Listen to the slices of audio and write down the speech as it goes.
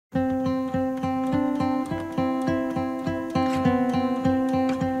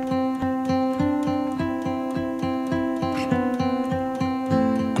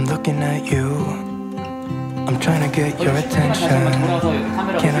get your attention?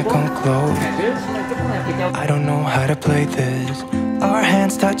 Can I come close? I don't know how to play this. Our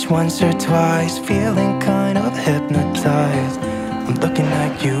hands touch once or twice, feeling kind of hypnotized. I'm looking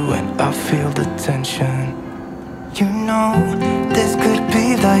at you and I feel the tension. You know, this could be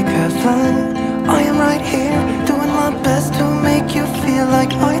like heaven. I am right here, doing my best to make you feel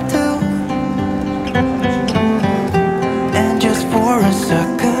like I do. And just for a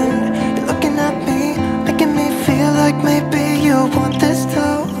second, you're looking at me, making me feel like maybe you want this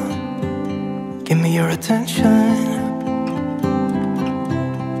too. Give me your attention.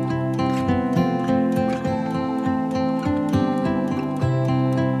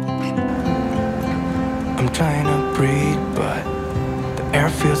 I'm trying to breathe, but the air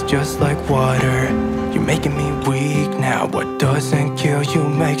feels just like water. You're making me weak now. What doesn't kill you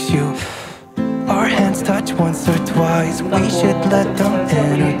makes you. Our hands touch once or twice, we should let them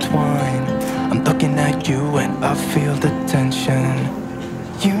intertwine. I'm looking at you and I feel the tension.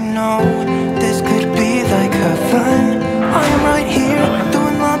 You know, this could be like heaven. I am right here,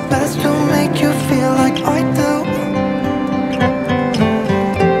 doing my best to make you feel like I do.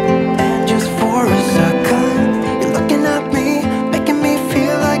 And just for a second, you're looking at me, making me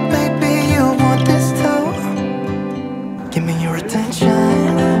feel like maybe you want this too. Give me your attention.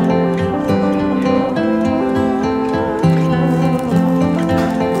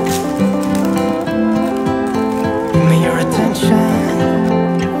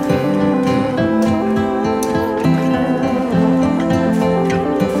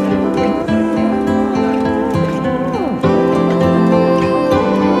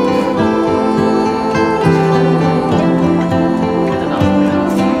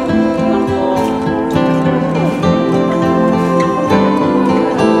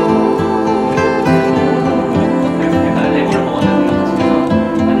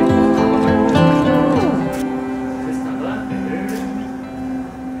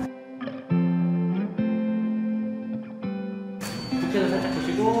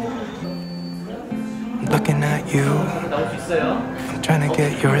 Looking at you, I'm trying to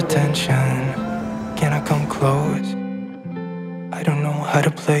get your attention. Can I come close? I don't know how to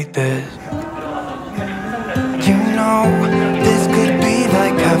play this. You know, this could be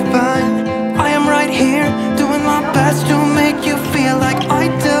like heaven. I am right here, doing my best to make you feel like I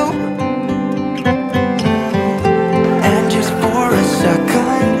do. And just for a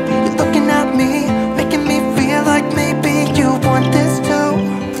second, you're looking at me, making me feel like maybe you want this too.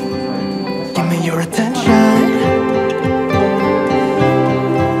 Give me your attention.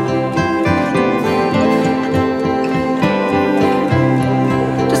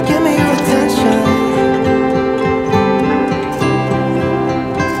 Just give me your attention.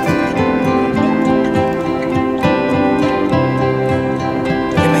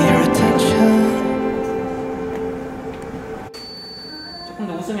 Give me your attention. 조금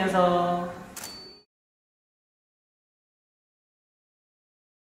더 웃으면서